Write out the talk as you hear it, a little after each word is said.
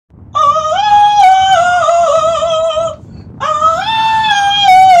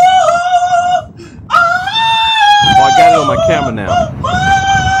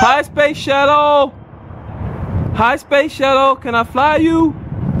Space Shuttle. Hi, Space Shuttle. Can I fly you?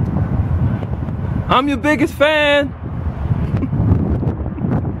 I'm your biggest fan.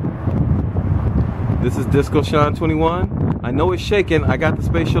 This is Disco Shine 21. I know it's shaking. I got the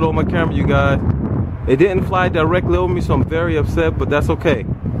Space Shuttle on my camera, you guys. It didn't fly directly over me, so I'm very upset, but that's okay.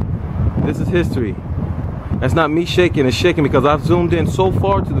 This is history. That's not me shaking. It's shaking because I've zoomed in so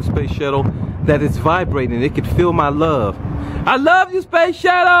far to the Space Shuttle that it's vibrating. It could feel my love. I love you, Space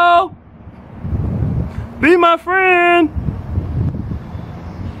Shuttle. Be my friend.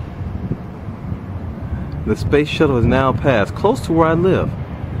 The Space Shuttle is now passed close to where I live.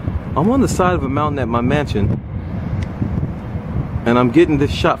 I'm on the side of a mountain at my mansion, and I'm getting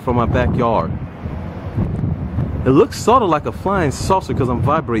this shot from my backyard. It looks sort of like a flying saucer because I'm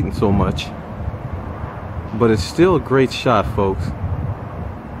vibrating so much, but it's still a great shot, folks.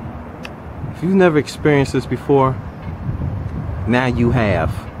 If you've never experienced this before, now you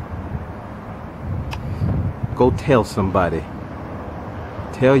have. Go tell somebody.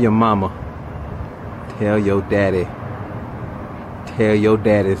 Tell your mama. Tell your daddy. Tell your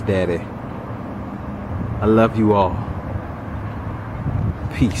daddy's daddy. I love you all.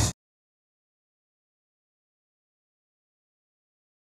 Peace.